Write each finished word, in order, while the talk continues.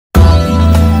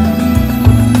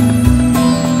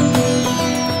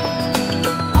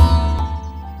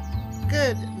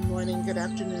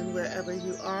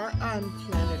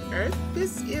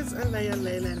is Alea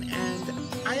Leyland, and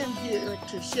I am here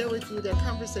to share with you that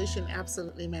conversation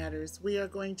absolutely matters. We are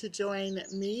going to join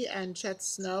me and Chet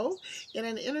Snow in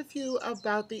an interview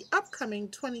about the upcoming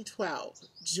 2012.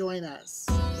 Join us.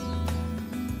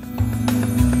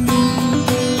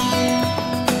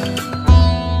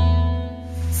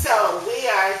 So we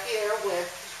are here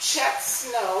with Chet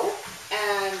Snow,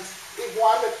 and we've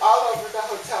wandered all over the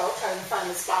hotel trying to find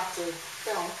a spot to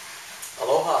film.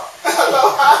 Aloha.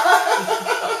 Aloha.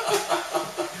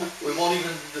 We won't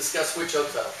even discuss which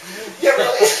hotel. Yeah,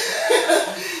 really?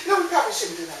 No, we probably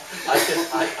shouldn't do that.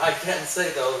 I can say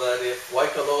though that if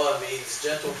Waikoloa means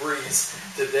gentle breeze,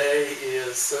 today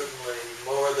is certainly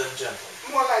more than gentle.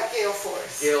 More like gale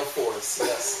force. Gale force,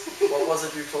 yes. What was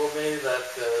it you told me that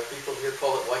people here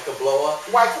call it Waikabloa?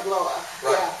 Waikabloa,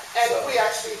 right. Yeah. And so, we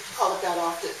actually call it that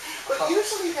often. But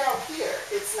usually down here,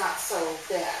 it's not so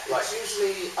bad. It's right.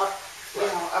 usually up, you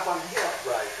know, up on the hill.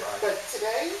 Right. But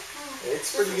today,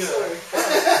 it's pretty good.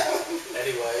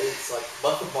 Anyway, it's like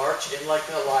month of March, in like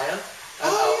a lion and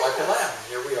out like a lamb.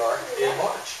 Here we are in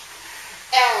March.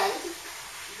 And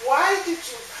why did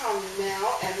you come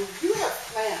now? And you have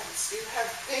plans. You have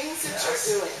things that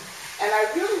you're doing. And I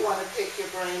really want to pick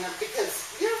your brain up because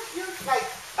you're like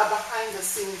a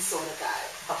behind-the-scenes sort of guy.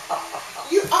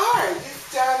 You are. You've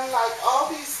done like all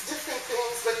these different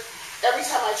things, but every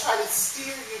time I try to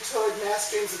steer you toward mass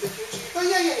dreams of the future, you go,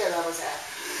 yeah, that was that.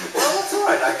 Well, that's all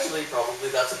right. Actually, probably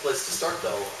that's a place to start,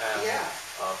 though. And,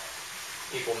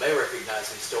 people may recognize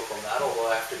me still from that,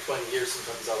 although after 20 years,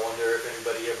 sometimes I wonder if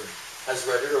anybody ever has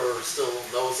read it or still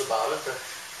knows about it.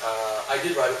 I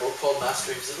did write a book called Mass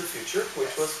Dreams of the Future,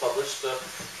 which was published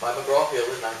by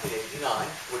McGraw-Hill in 1989,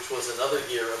 which was another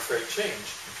year of great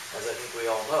change, as I think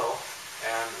we all know.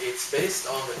 And it's based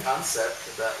on the concept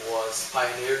that was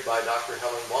pioneered by Dr.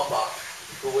 Helen Wambach,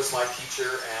 who was my teacher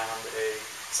and a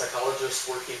psychologist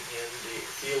working in the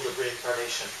field of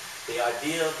reincarnation. The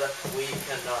idea that we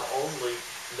can not only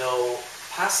know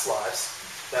past lives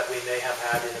that we may have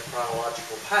had in a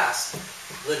chronological past,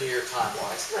 linear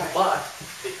time-wise, but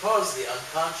because the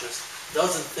unconscious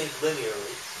doesn't think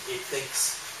linearly, it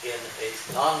thinks in a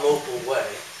non-local way,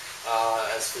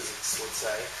 as physics would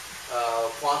say,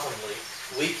 quantumly,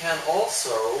 we can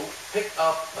also pick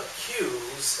up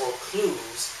cues or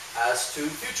clues as to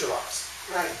future lives.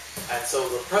 Right. And so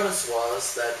the premise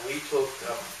was that we took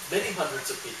many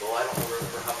hundreds of people, I don't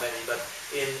remember how many, but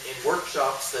in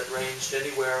workshops that ranged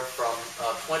anywhere from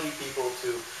 20 people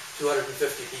to 250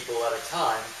 people at a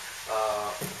time.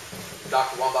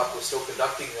 Dr. Wambach was still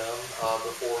conducting them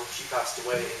before she passed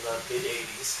away in the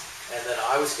mid-80s. And then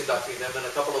I was conducting them, and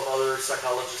a couple of other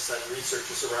psychologists and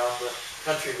researchers around the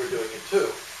country were doing it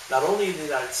too. Not only in the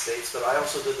United States, but I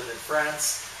also did them in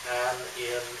France and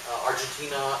in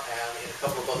Argentina and in a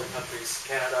couple of other countries,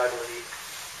 Canada, I believe,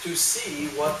 to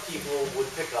see what people would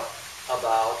pick up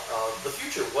about the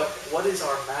future. What is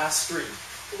our mass dream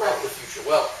of the future?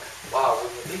 Well, wow,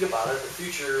 when you think about it, the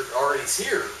future already is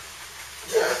here.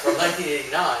 From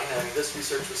 1989, I mean, this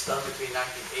research was done between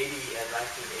 1980 and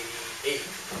 1988.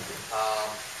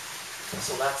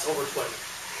 So that's over 20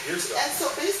 years ago. And so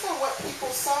based on what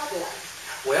people saw then?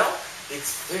 Well,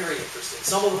 it's very interesting.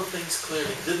 Some of the things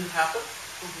clearly didn't happen.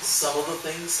 Some of the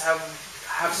things have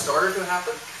started to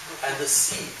happen. And the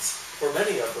seeds for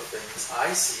many of the things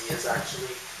I see is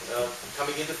actually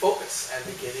coming into focus and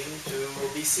beginning to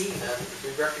be seen and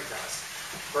be recognized.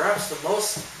 Perhaps the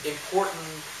most important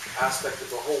aspect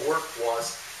of the whole work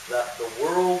was that the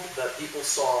world that people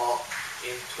saw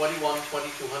in 2200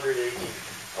 AD,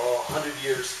 100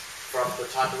 years from the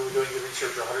time we were doing the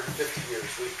research, 150 years,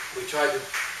 we tried to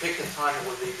pick a time that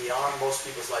would be beyond most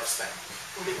people's lifespan,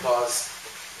 because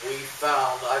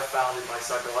I found in my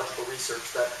psychological research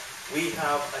that we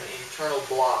have an internal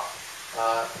block.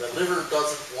 The liver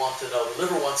doesn't want to know. The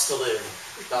liver wants to live,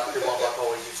 Dr. Wambach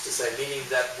always used to say, meaning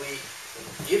that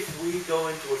if we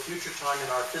go into a future time in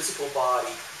our physical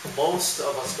body, most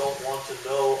of us don't want to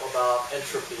know about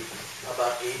entropy,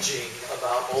 about aging,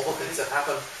 about all the things that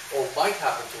happen or might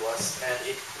happen to us, and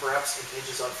it perhaps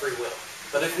impinges on free will.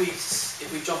 But if we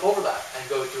jump over that and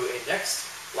go to a next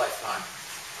lifetime,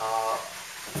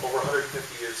 over 150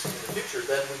 years in the future,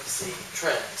 then we see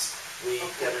trends. We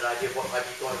get an idea of what might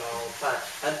be going on the planet.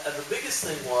 And the biggest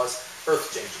thing was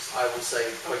Earth changes, I would say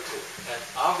quite clearly. And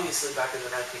obviously back in the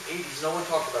 1980s, no one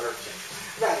talked about Earth changes.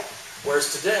 Right.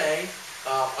 Whereas today,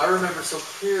 I remember so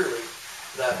clearly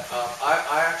that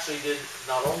I actually did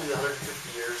not only the 150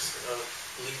 years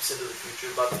leaps into the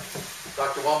future, but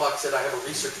Dr. Wambach said I have a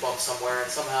research bump somewhere, and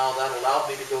somehow that allowed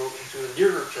me to go into a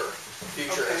nearer term.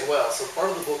 future as well. So part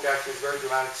of the book actually is a very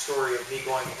dramatic story of me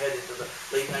going ahead into the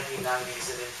late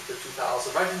 1990s and into the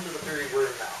 2000s, right into the period we're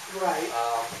in now. Right.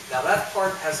 Now that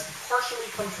part has partially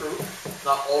come true,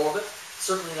 not all of it,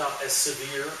 certainly not as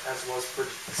severe as was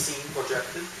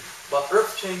projected, but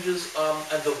Earth changes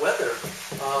and the weather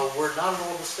were not at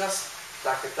all discussed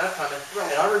back at that time.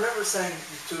 And I remember saying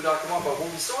to Dr. Wampa, well,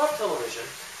 we still have television,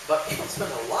 but people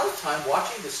spend a lot of time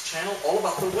watching this channel all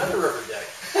about the weather every day.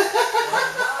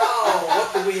 Wow, what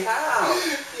do we have?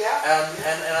 Yeah.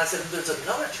 And I said, there's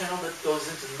another channel that goes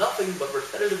into nothing but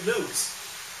repetitive news.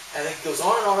 And it goes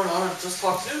on and on and on and just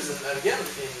talks news. And again,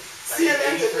 in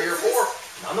 1983 or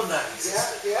 4, none of that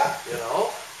existed. Yeah. You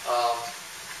know?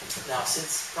 Now,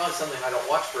 since probably something I don't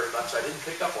watch very much, I didn't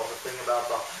pick up on the thing about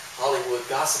the Hollywood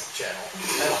gossip channel.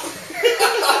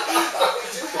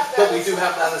 But we do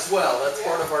have that as well. That's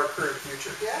part of our current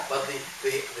future. Yeah. But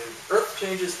the Earth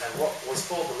changes and what was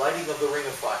called the lighting of the Ring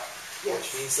of Fire,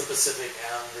 which means the Pacific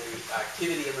and the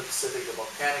activity in the Pacific, the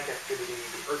volcanic activity,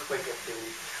 the earthquake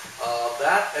activity.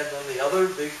 That, and then the other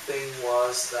big thing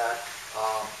was that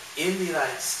in the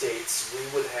United States, we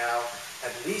would have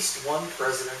at least one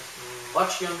president,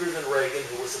 much younger than Reagan,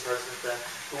 who was the president then,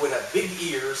 who would have big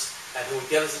ears and who would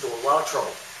get us into a lot of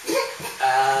trouble.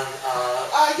 And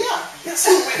guess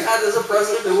who we had as a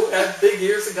president who had big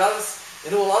ears and got us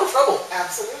into a lot of trouble?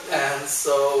 Absolutely. And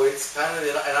so it's kind of,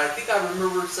 and I think I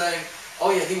remember saying, oh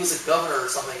yeah, he was a governor or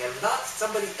something, and not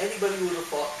somebody anybody would have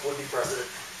thought would be president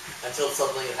until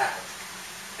suddenly it happened.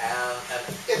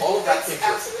 And all of that came true.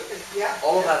 Absolutely, yeah.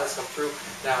 All of that has come true.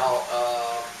 Now,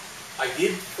 I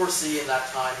did foresee in that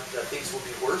time that things would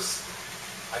be worse.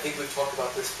 I think we've talked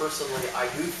about this personally. I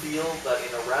do feel that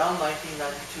in around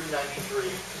 1992,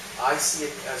 93, I see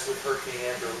it as with Hurricane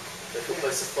Andrew that took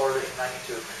place in Florida in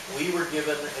 92. We were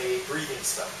given a breathing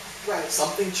spell. Right.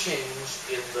 Something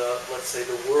changed in the, let's say,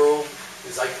 the world,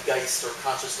 the zeitgeist or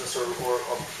consciousness or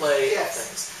play of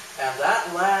things. And that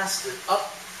lasted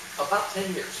up about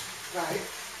 10 years. Right.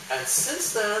 And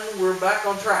since then, we're back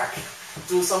on track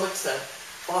to some extent.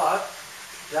 But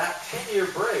that 10-year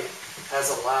break has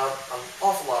allowed an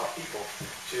awful lot of people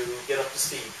to get up to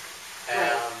speed.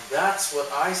 And that's what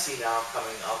I see now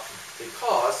coming up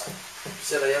because you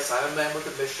said, yes, I'm a man with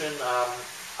a mission.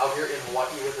 Out here in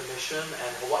Hawaii with a mission,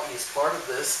 and Hawaii is part of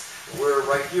this. We're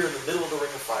right here in the middle of the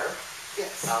Ring of Fire.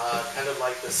 Yes. Kind of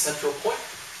like the central point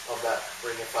of that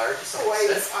Ring of Fire to some Hawaii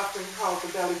extent. is often called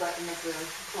the belly button of the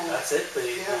planet. That's it, the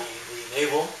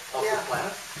navel of the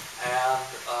planet. And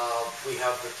we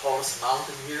have the tallest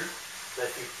mountain here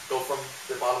that you go from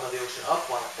the bottom of the ocean up,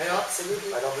 Mauna Kea,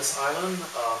 right on this island.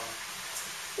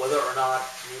 Whether or not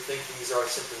you think these are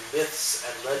simply myths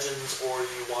and legends, or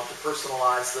you want to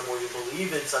personalize them, or you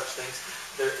believe in such things,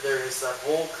 there is that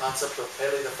whole concept of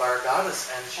Pele, the fire goddess,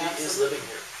 and she is living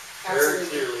here very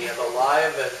clearly and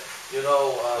alive. And you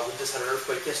know, we just had an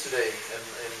earthquake yesterday, and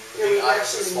the big island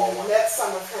is a small one. Met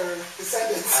some of her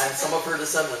descendants. And some of her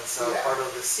descendants are part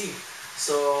of the scene.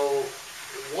 So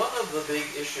one of the big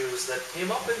issues that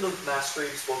came up in the Mass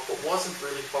Streams book, but wasn't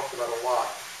really talked about a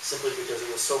lot, simply because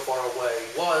it was so far away,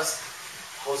 was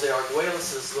Jose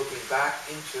Arguelles' looking back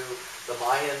into the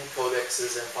Mayan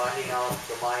codexes and finding out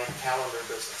the Mayan calendar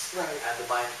business. Right. And the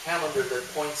Mayan calendar that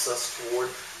points us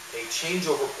toward a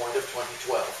changeover point of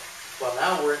 2012. Well,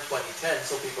 now we're in 2010,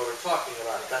 so people are talking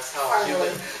about it. That's how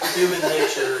human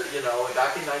nature, you know,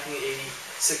 back in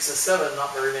 1986 and 7,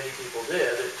 not very many people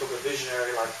did. It took a visionary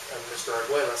like Mr.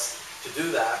 Arguelles to do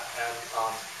that. And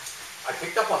I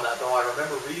picked up on that, though. I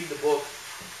remember reading the book.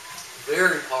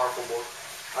 Very powerful book.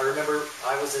 I remember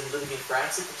I was living in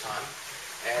France at the time,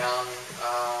 and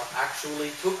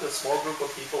actually took a small group of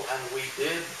people, and we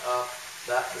did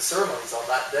the ceremonies on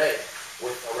that day,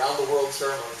 with around the world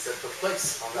ceremonies that took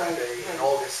place on that day in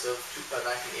August of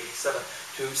 1987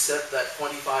 to set that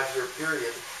 25-year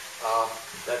period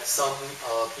that some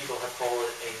people have called it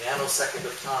a nanosecond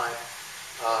of time,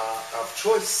 of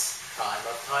choice time,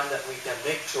 of time that we can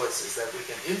make choices, that we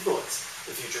can influence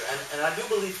the future. And I do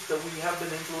believe that we have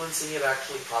been influencing it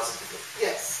actually positively.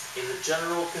 Yes. In the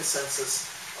general consensus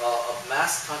of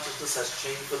mass consciousness has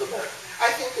changed for the better.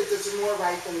 I think that there's more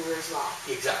right than there is wrong.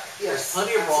 Exactly. Yes, there's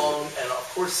plenty of wrong, and of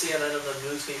course CNN and the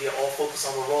news media all focus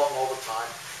on the wrong all the time.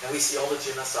 And we see all the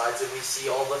genocides, and we see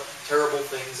all the terrible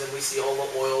things, and we see all the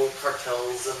oil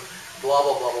cartels, and blah,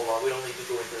 blah, blah, blah, blah. We don't need to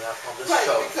go into that on this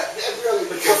show.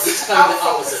 Because it's kind of the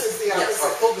Focus opposite. is the opposite. Yes,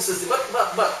 our focus is the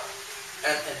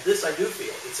and this I do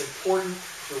feel. It's important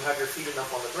to have your feet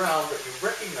enough on the ground that you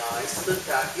recognize that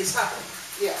that is happening.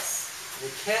 Yes. You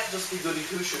can't just be goody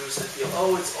two-shoes and feel,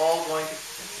 oh, it's all going to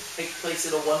take place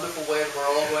in a wonderful way, and we're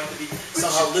all going to be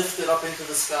somehow lifted up into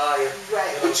the sky. And,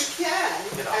 right, you know, but you can.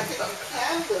 I think you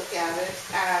can look at it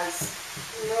as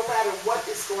no matter what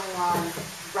is going on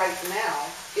right now,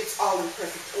 it's all in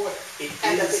perfect order.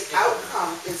 And that the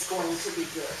outcome is going to be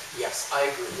good. Yes, I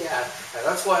agree. Yeah. And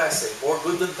that's why I say more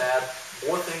good than bad,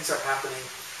 more things are happening.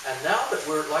 And now that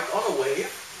we're like on a wave,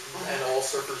 and all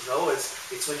surfers know it's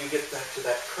when you get back to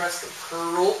that crest and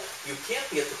curl, you can't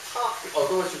be at the top,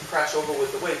 otherwise you crash over with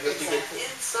the wave. You have to get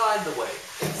inside the wave.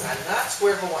 And that's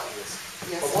where Hawaii is.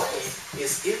 Yes, Hawaii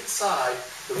is inside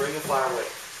the Ring of Fire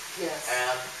wave. Yes.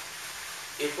 And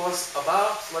it was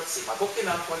about, let's see, my book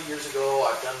came out 20 years ago.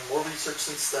 I've done more research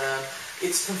since then.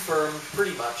 It's confirmed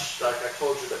pretty much, like I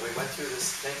told you, that we went through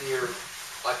this 10-year,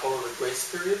 I call it a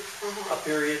grace period, a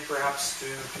period perhaps to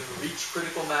reach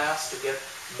critical mass, to get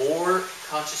more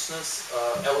consciousness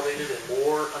elevated and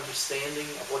more understanding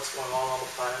of what's going on the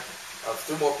planet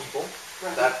through more people.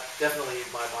 Right. That definitely,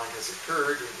 in my mind, has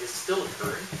occurred and is still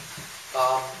occurring.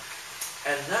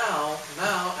 And now,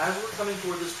 as we're coming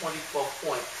toward this 2012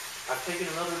 point, I've taken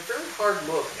another very hard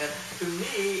look, and to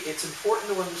me, it's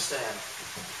important to understand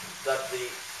that the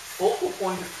focal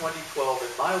point of 2012,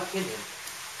 in my opinion,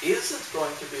 isn't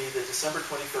going to be the December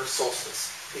 21st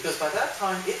solstice, because by that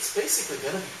time, it's basically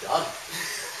going to be done.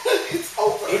 It's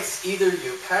over. It's either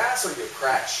you pass or you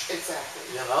crash. Exactly.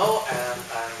 You know, and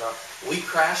we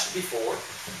crashed before,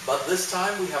 but this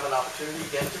time we have an opportunity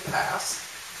again to pass.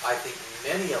 I think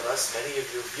many of us, many of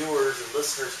your viewers and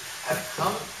listeners, have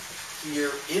come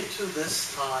here into this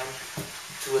time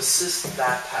to assist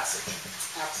that passage.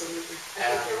 Absolutely. I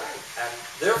think you're right. And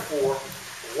therefore,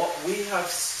 what we have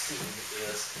seen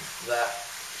is that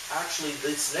actually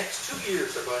these next 2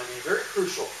 years are going to be very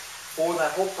crucial for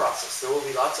that whole process. There will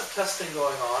be lots of testing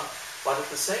going on, but at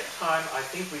the same time, I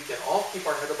think we can all keep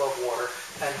our head above water.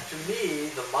 And to me,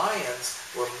 the Mayans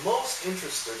were most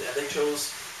interested, and they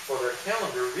chose for their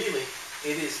calendar, really,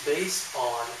 it is based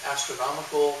on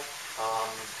astronomical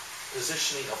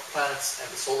positioning of planets and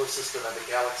the solar system and the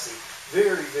galaxy.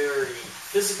 Very, very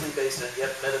physically based and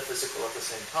yet metaphysical at the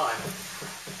same time.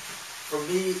 For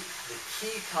me, the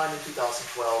key time in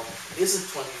 2012 isn't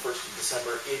 21st of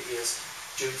December, it is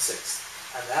June 6th.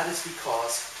 And that is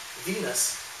because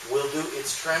Venus will do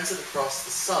its transit across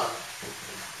the sun,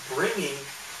 bringing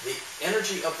the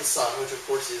energy of the sun, which of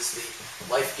course is the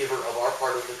life giver of our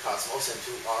part of the cosmos,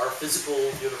 into our physical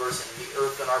universe and the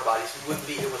earth and our bodies. We wouldn't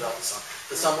be here without the sun.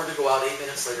 If the sun were to go out 8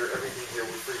 minutes later, everything here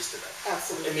would freeze to death.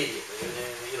 Absolutely. Immediately.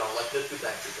 You know, like the Big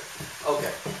Bang Theory.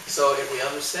 Okay, so if we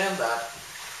understand that,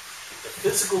 the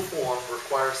physical form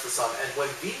requires the sun. And when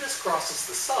Venus crosses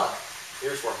the sun,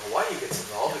 here's where Hawaii gets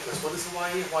involved, because what is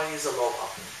Hawaii? Hawaii is aloha.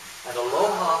 And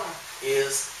aloha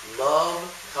is love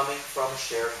coming from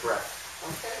shared breath.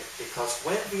 Okay. Because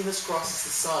when Venus crosses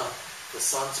the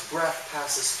sun's breath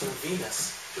passes through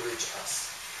Venus to reach us.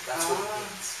 That's what it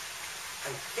means.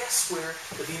 And guess where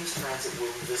the Venus transit will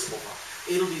be visible from?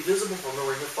 It'll be visible from the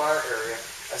Ring of Fire area,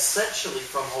 essentially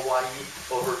from Hawaii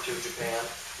over to Japan,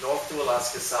 north to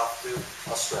Alaska, south to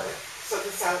Australia. So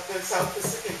the South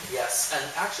Pacific. Yes, and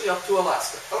actually up to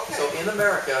Alaska. Okay. So in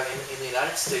America, in the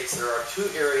United States, there are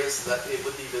 2 areas that it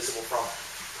would be visible from.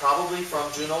 Probably from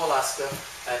Juneau, Alaska,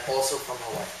 and also from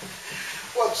Hawaii.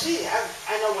 Well, gee,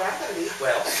 I know where I'm going to be.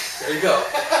 Well, there you go.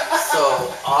 So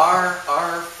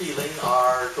our feeling,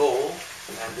 our goal,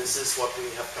 and this is what we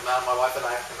have come out, my wife and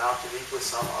I have come out to meet with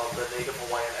some of the Native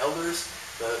Hawaiian elders,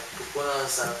 the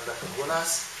Kupunas and the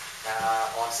Kahunas,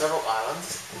 on several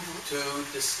islands, to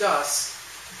discuss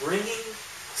bringing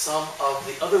some of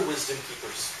the other wisdom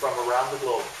keepers from around the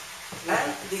globe,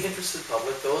 and the interested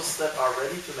public, those that are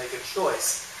ready to make a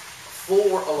choice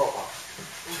for aloha,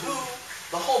 to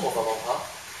the home of aloha,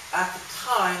 at the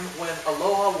time when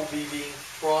aloha will be being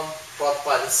brought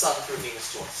by the sun through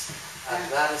Venus to us. And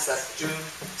that is that June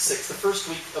 6th, the first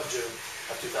week of June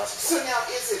of 2012. So now,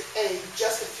 is it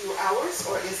just a few hours,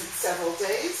 or is it several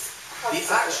days? The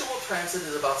actual transit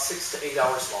is about 6 to 8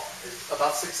 hours long. It's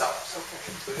about 6 hours. Okay.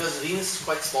 Because Venus is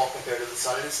quite small compared to the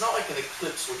sun, and it's not like an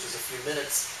eclipse, which is a few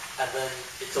minutes, and then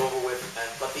it's over with.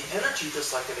 But the energy,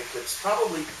 just like an eclipse,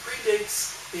 probably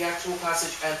predates the actual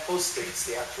passage and postdates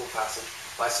the actual passage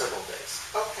by several days.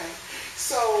 Okay.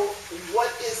 So what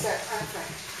is that time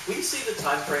frame? We see the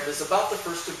time frame is about the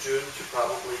 1st of June to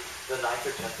probably the 9th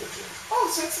or 10th of June. Oh,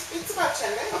 so it's about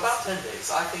 10 days. About 10 days.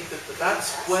 I think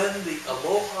that's when the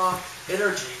aloha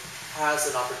energy has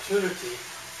an opportunity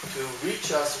to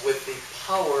reach us with the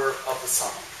power of the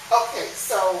sun. Okay,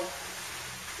 so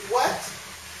what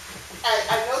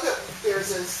I know that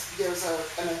there's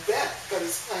an event that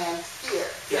is planned here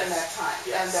during that time,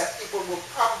 and that people will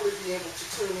probably be able to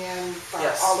tune in from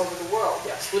all over the world.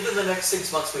 Yes, within the next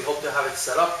 6 months we hope to have it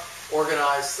set up,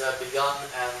 organized, begun,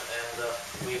 and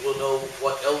we will know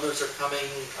what elders are coming.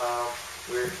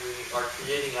 We are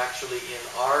creating actually in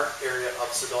our area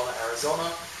of Sedona, Arizona,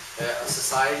 a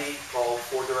society called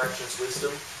Four Directions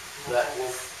Wisdom that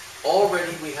will already,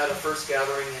 we had a first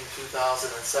gathering in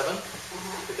 2007,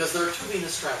 because there are two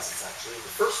Venus transits actually.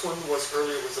 The first one was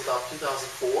about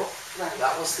 2004. Right.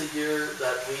 That was the year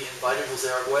that we invited Jose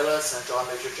Arguelles and John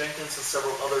Major Jenkins and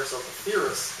several others of the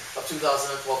theorists of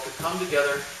 2012 to come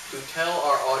together to tell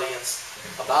our audience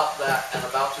about that and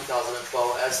about 2012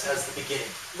 as the beginning.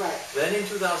 Right. Then in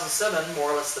 2007, more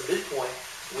or less the midpoint,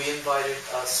 we invited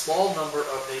a small number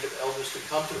of native elders to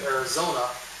come to Arizona,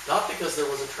 not because there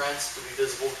was a transit to be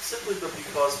visible, simply but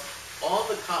because on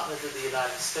the continent of the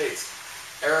United States,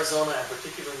 Arizona, and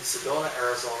particularly Sedona,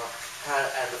 Arizona,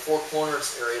 and the Four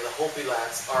Corners area, the Hopi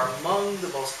lands, are among the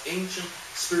most ancient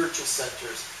spiritual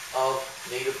centers of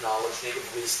native knowledge, native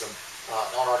wisdom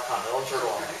on our continent, on Turtle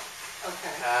Island.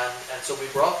 Okay. And so we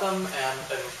brought them, and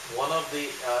one of the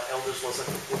elders was a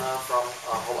kupuna from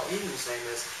Hawaii, whose name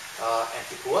is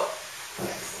Antikua.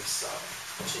 Yes.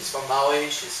 She's from Maui.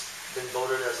 She's been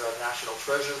voted as a national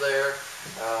treasure there.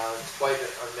 Quite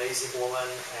an amazing woman,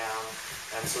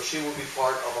 and so she will be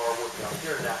part of our work down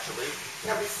here naturally.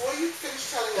 Now, before you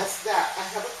finish telling us that, I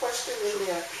have a question in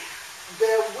there.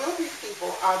 There will be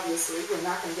people, obviously, we're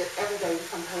not going to get everybody to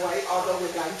come to Hawaii, although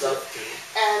we'd like to.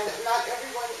 And not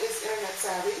everyone is internet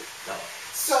savvy. No.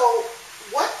 So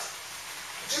what,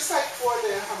 just like for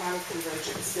the harmonic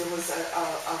convergence, there was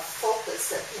a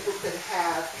focus that people could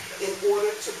have in order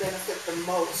to benefit the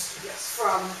most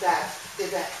from that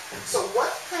event. So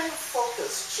what kind of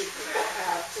focus should people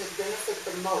have to benefit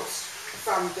the most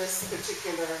from this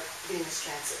particular Venus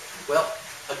transit? Well,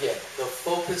 again, the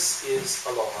focus is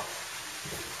aloha.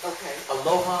 Okay.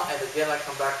 Aloha, and again I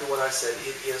come back to what I said,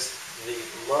 it is the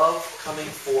love coming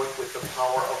forth with the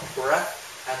power of breath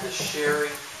and the sharing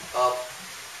of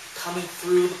coming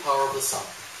through the power of the sun,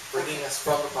 bringing us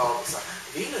from the power of the sun.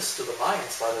 Venus, to the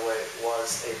Mayans, by the way,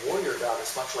 was a warrior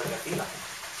goddess, much like Athena.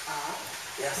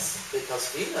 Yes,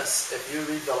 because Venus, if you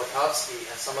read Velikovsky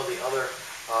and some of the other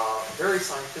very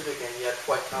scientific and yet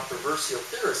quite controversial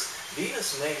theorists,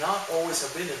 Venus may not always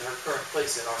have been in her current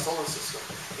place in our solar system.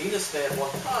 Venus may at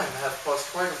one time have caused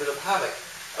quite a bit of havoc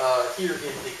here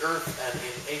in the Earth and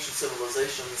in ancient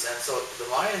civilizations, and so the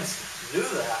Mayans knew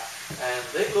that, and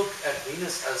they looked at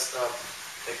Venus as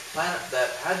a planet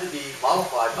that had to be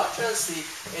modified, much as the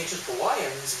ancient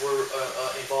Hawaiians were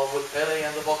involved with Pele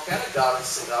and the volcanic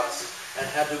goddesses and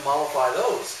had to modify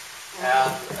those.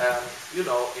 And you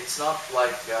know, it's not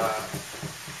like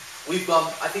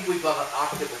I think we've gone an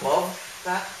octave above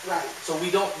that. Right. So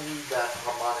we don't need that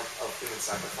harmonic of human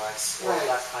sacrifice or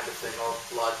that kind of thing, or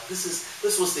blood.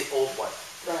 This was the old way.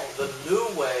 Right. The new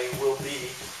way will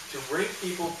be to bring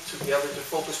people together to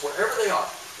focus wherever they are,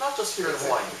 not just here in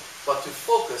Hawaii, but to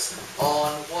focus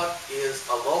on what is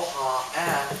aloha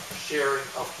and sharing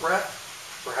of breath,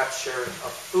 perhaps sharing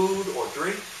of food or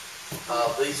drink.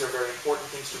 These are very important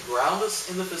things to ground us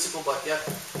in the physical, but yet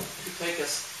to take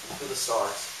us to the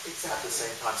stars at the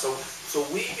same time. So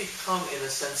we become, in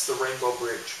a sense, the Rainbow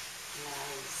Bridge.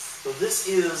 Nice. So this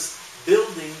is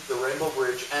building the Rainbow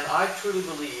Bridge, and I truly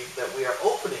believe that we are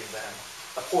opening then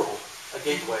a portal, a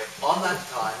gateway, on that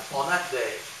time, on that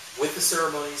day, with the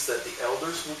ceremonies that the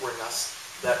elders will bring us,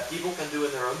 that people can do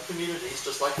in their own communities,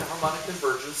 just like the harmonic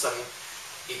convergence. I mean,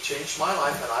 it changed my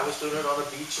life, and I was doing it on a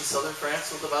beach in southern France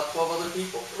with about 12 other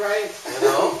people. Right. You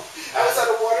know? I was at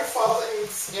a waterfall in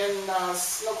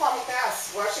Snoqualmie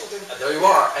Pass, Washington. And there you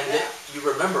are. And yet you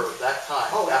remember that time,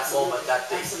 that absolutely. moment, that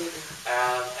date. Absolutely.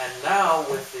 And now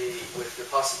with the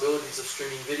possibilities of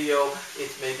streaming video,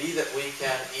 it may be that we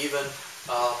can even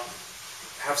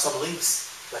have some links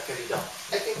that can be done.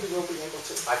 I think we will be able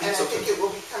to. I think so too. I think it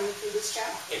will be coming through this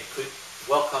channel. It could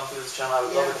well come through this channel. I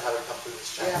would love it to have it come through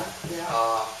this channel.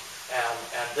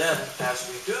 And then as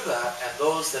we do that, and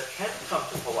those that can come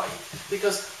to Hawaii,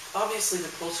 because obviously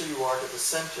the closer you are to the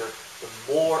center, the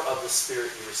more of the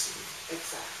spirit you receive.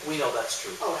 Exactly. We know that's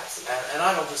true. Oh, absolutely. And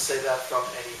I don't just say that from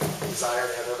any desire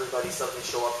to have everybody suddenly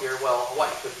show up here. Well,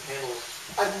 Hawaii couldn't handle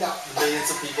millions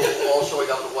of people all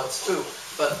showing up at once too.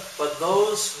 But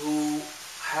those who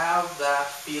have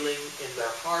that feeling in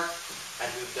their heart and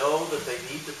who know that they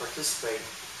need to participate,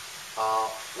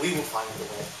 we will find the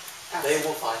way. Absolutely. They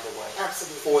will find a way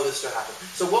for this to happen.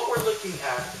 So what we're looking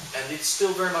at, and it's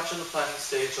still very much in the planning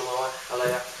stage,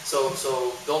 Alea, so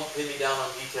don't pin me down on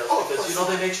details because you know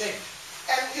they may change.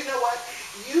 And you know what?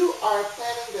 You are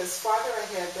planning this farther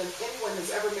ahead than anyone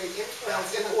has ever made any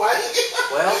plans in Hawaii.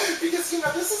 Well, because, you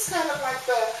know, this is kind of like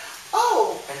the,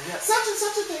 and yes, such and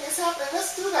such a thing is happening,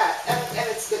 let's do that. And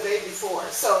it's the day before.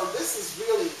 So this is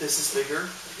really... This is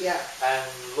bigger. Yeah. And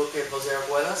look at Jose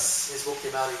Arguelles. His book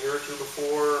came out a year or two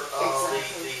before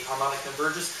the harmonic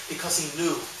convergence, because he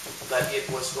knew that it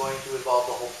was going to involve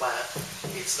the whole planet.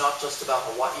 It's not just about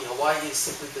Hawaii. Hawaii is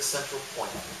simply the central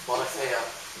point. Mauna Kea,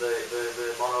 the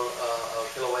Mauna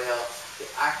Kilauea, the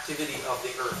activity of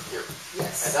the Earth here.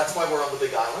 Yes. And that's why we're on the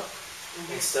Big Island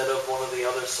instead of one of the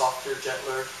other softer,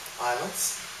 gentler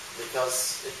islands,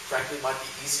 because it frankly might be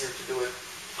easier to do it,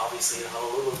 obviously, in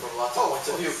Honolulu from lots of points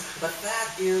of view. But that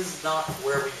is not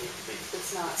where we need to be.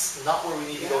 It's not. It's not where we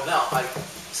need to go now. I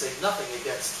say nothing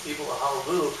against people in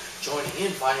Honolulu joining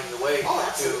in, finding the way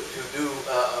to do,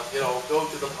 go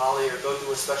to the poly or go to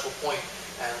a special point,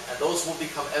 and those will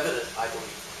become evident, I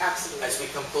believe. Absolutely. As we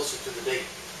come closer to the date.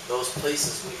 Those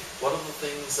places, one of the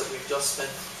things that we've just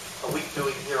spent a week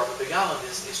doing here on the Big Island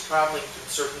is traveling to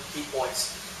certain key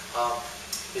points,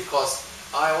 because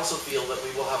I also feel that we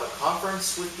will have a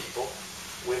conference with people,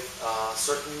 with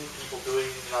certain people doing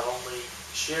not only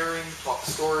sharing, talk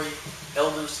story,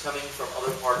 elders coming from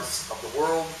other parts of the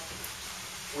world.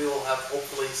 We will have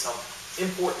hopefully some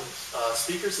important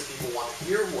speakers that people want to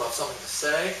hear, who have something to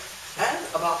say, and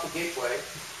about the Gateway,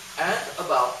 and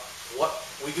about what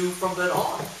we do from then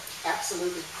on.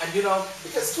 Absolutely. And you know,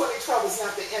 because 2012 is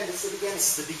not the end, it's the beginning.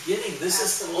 It's the beginning. This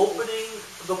is opening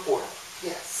the portal.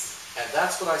 Yes. And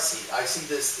that's what I see. I see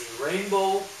this, the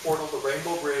rainbow portal, the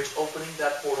rainbow bridge, opening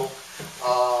that portal.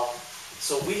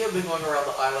 So we have been going around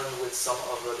the island with some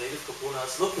of the native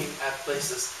kapunas, looking at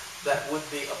places that would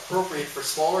be appropriate for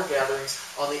smaller gatherings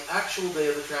on the actual day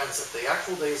of the transit. The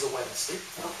actual day is a Wednesday.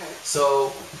 Okay. So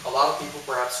a lot of people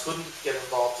perhaps couldn't get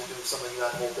involved to do something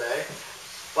that whole day.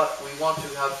 But we want to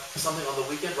have something on the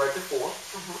weekend right before,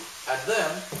 and then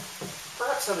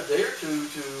perhaps have a day or two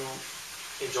to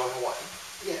enjoy Hawaii.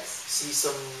 Yes. See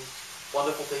some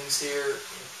wonderful things here,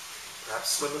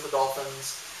 perhaps swim with the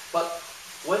dolphins. But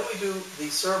when we do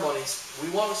these ceremonies, we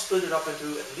want to split it up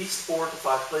into at least 4 to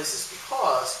 5 places,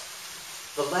 because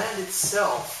the land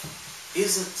itself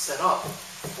isn't set up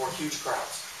for huge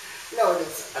crowds. No, it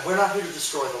isn't. And we're not here to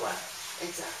destroy the land.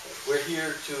 Exactly. We're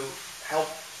here to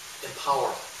help empower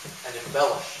and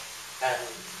embellish and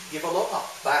give aloha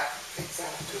back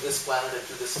to this planet and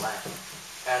to this land.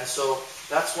 And so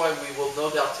that's why we will no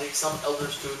doubt take some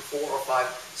elders to 4 or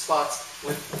 5 spots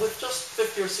with just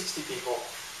 50 or 60 people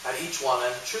at each one,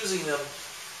 and choosing them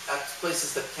at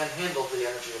places that can handle the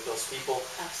energy of those people.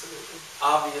 Absolutely.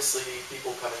 Obviously,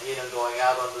 people coming in and going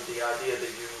out under the idea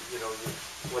that you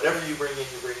whatever you bring in,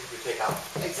 you take out.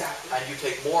 Exactly. And you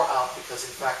take more out because,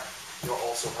 in fact, you're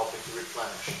also helping to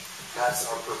replenish. That's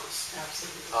our purpose.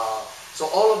 Absolutely.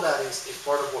 So all of that is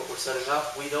part of what we're setting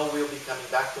up. We know we'll be coming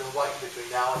back to Hawaii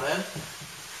between now and then.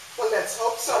 Well, let's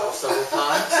hope so. Several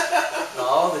times.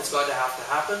 No, it's going to have to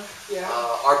happen. Yeah.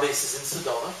 Our base is in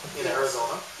Sedona, in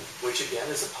Arizona, which again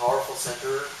is a powerful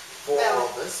center for all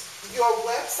of this. Your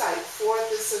website for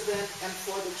this event and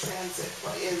for the transit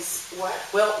is what?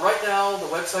 Well, right now the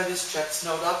website is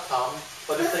chetsnow.com,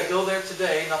 but if they go there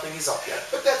today, nothing is up yet.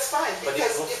 But that's fine,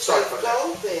 because if they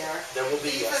go there will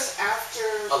be, even after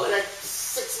like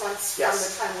 6 months from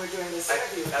the time we're doing this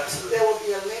interview, there will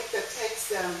be a link that takes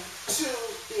them to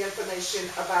the information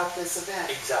about this event.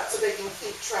 Exactly. So they can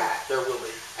keep track. There will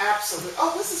be. Absolutely.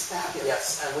 Oh, this is fabulous.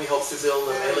 Yes, and we hope to build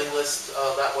a mailing list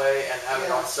that way and have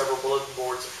it on several bulletin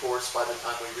boards, of course, by the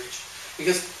time we reach.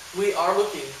 Because we are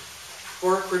looking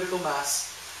for a critical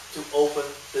mass to open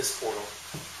this portal.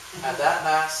 And that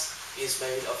mass is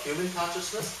made of human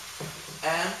consciousness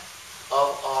and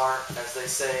of our, as they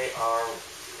say, our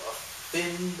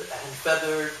finned and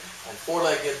feathered and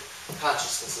four-legged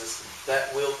consciousnesses that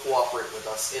will cooperate with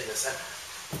us in this. And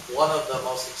one of the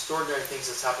most extraordinary things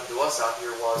that's happened to us out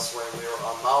here was when we were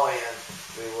on Maui and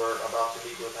we were about to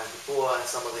meet with Ankupua and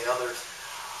some of the others.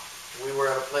 We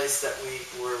were at a place that we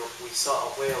saw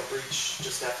a whale breach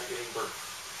just after giving birth.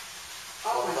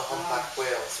 One of the humpback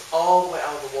whales, all the way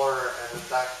out of the water and then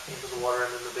back into the water,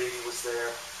 and then the baby was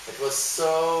there. It was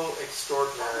so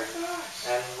extraordinary.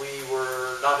 And we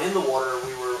were not in the water,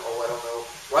 we were, I don't know,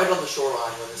 right on the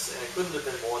shoreline when this, and it couldn't have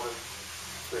been more than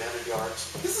 300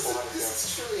 yards. This is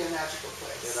truly a magical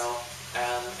place. You know,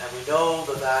 and we know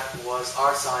that that was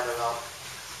our sign about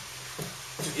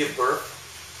to give birth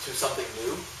to something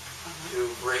new, to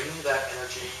bring that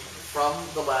energy from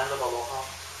the land of Aloha.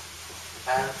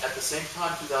 And at the same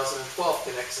time, 2012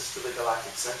 connects us to the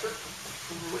Galactic Center,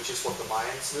 which is what the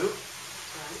Mayans knew.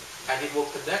 And it will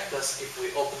connect us if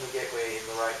we open the gateway in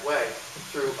the right way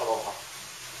through aloha.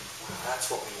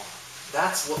 That's what we want.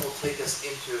 That's what will take us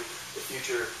into the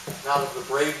future, not of the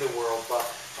brave new world, but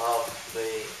of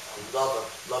the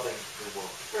loving new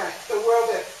world. Right. The world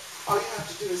that all you have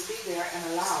to do is be there and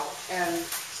allow, and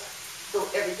so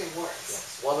everything works.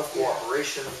 Yes. One of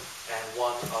cooperation and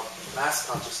one of mass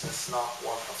consciousness, not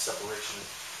one of separation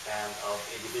and of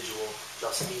individual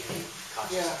just me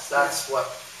consciousness. That's what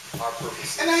our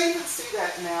purpose is. And I even see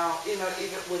that now, even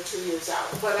we're 2 years out,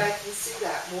 but I can see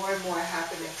that more and more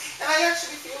happening. And I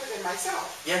actually feel it in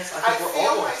myself. Yes, I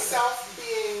feel myself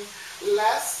being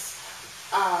less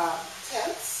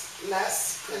tense,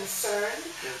 less concerned,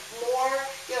 more,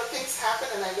 things happen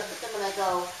and I look at them and I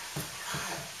go,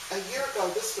 God, a year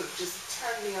ago this would just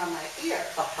turn me on my ear.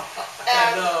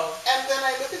 I know. And then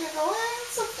I look at it and go,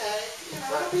 it's okay,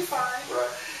 it'll be fine. Right.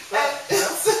 And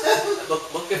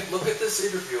look at this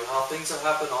interview, how things have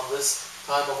happened on this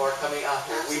time of our coming out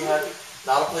here. We had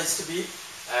not a place to be,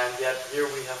 and yet here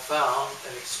we have found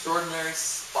an extraordinary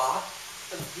spot.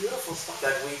 A beautiful spot.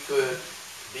 That we could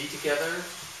be together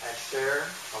and share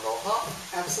aloha.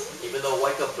 Absolutely. Even though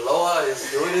Waika Bloa is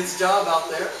doing its job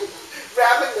out there.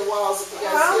 Rattling the walls, if you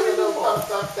guys get a little pumped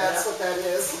up, that's what that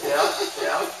is. Yeah.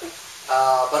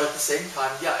 But at the same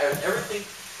time, everything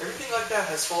like that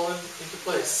has fallen into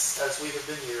place as we have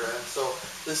been here. And so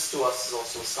this to us is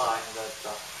also a sign that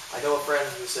I know a friend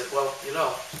who said, well, you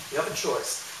have a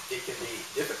choice. It can be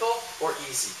difficult or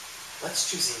easy.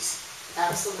 Let's choose easy.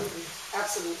 Absolutely.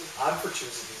 I'm for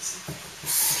choosing easy.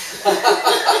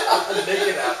 Make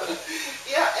it happen.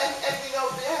 Yeah, and then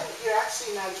you're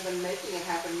actually not even making it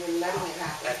happen, you're letting it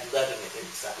happen. And letting it,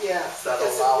 exactly. Yeah,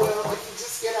 because if you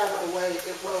just get out of the way,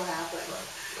 it will happen.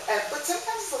 Right. But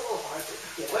sometimes it's a little hard to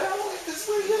get out of the way, because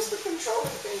we're used to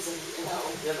controlling things and,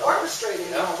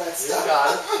 orchestrating and all that stuff.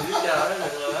 You got it.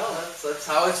 Well, that's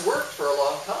how it's worked for a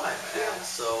long time. And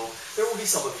so there will be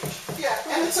some of each. Yeah,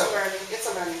 and it's a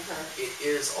learning curve. It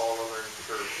is all a learning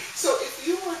curve. So if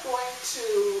you were going to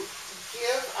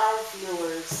give our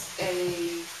viewers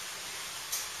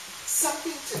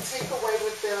something to take away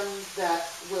with them that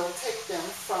will take them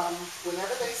from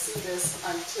whenever they see this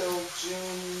until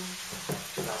June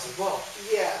 2012.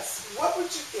 Yes. What would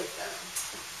you give them?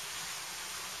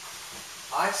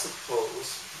 I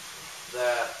suppose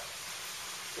that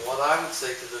what I would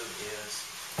say to them is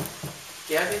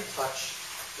get in touch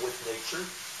with nature.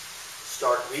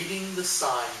 Start reading the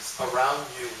signs around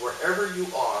you, wherever you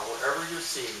are, wherever you're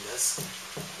seeing this,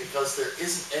 because there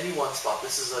isn't any one spot.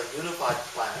 This is a unified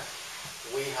planet.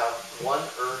 We have one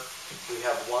Earth. We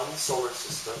have one solar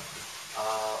system.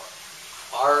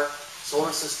 Our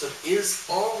solar system is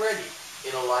already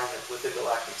in alignment with the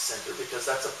galactic center, because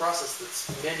that's a process that's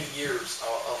many years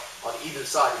on either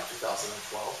side of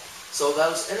 2012. So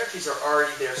those energies are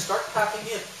already there. Start tapping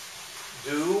in.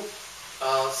 Do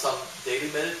some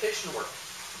daily meditation work.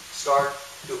 Start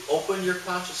to open your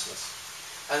consciousness.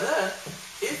 And then,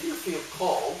 if you feel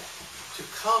called to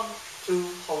come to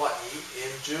Hawaii in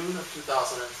June of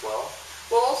 2012,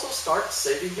 we'll also start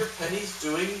saving your pennies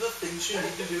doing the things you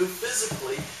need to do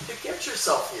physically to get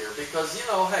yourself here. Because,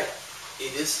 hey,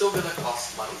 it is still going to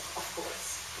cost money. Of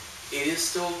course. It is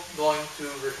still going to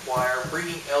require,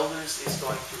 bringing elders is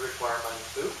going to require money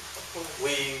too.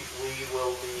 We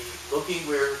will be looking,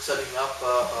 we're setting up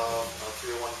a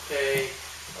 301k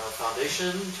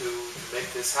foundation to make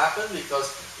this happen,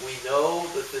 because we know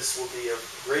that this will be of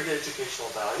great educational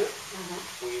value.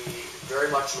 We very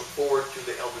much look forward to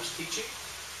the elders' teaching.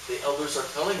 The elders are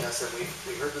telling us, and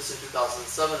we heard this in 2007,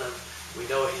 and we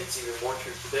know it's even more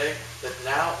true today, that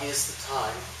now is the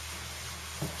time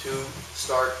to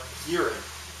start hearing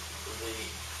the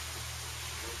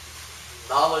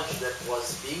knowledge that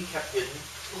was being kept hidden.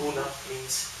 Puna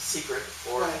means secret,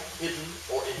 or hidden,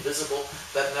 or invisible,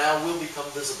 that now will become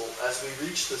visible as we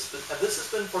reach this. And this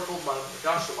has been foretold by,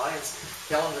 gosh, the Mayans'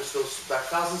 calendars goes back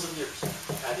thousands of years.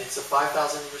 And it's a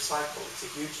 5,000-year cycle. It's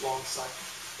a huge, long cycle.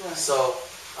 Right. So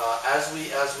as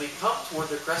we come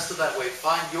toward the crest of that wave,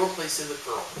 find your place in the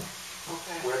curl.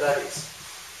 Okay. Where that is.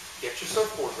 Get your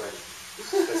surfboard ready,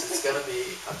 because it's going to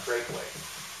be a great wave.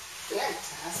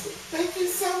 Fantastic. Thank you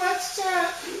so much,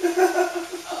 Chet.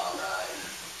 All right.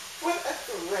 What a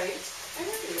great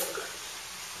interview.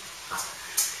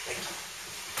 Thank you.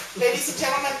 Ladies and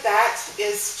gentlemen, that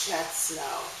is Chet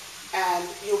Snow. And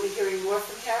you'll be hearing more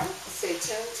from him. Stay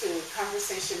tuned to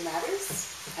Conversation Matters.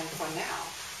 And for now,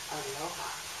 aloha.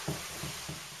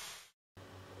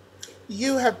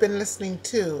 You have been listening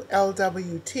to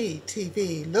LWT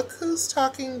TV. Look Who's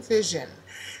Talking Vision.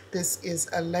 This is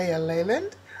Alea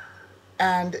Leyland.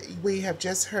 and we have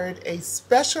just heard a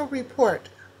special report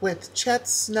with Chet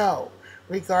Snow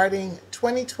regarding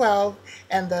 2012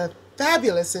 and the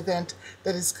fabulous event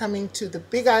that is coming to the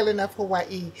Big Island of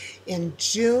Hawaii in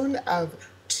June of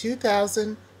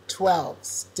 2012.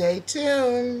 Stay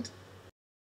tuned.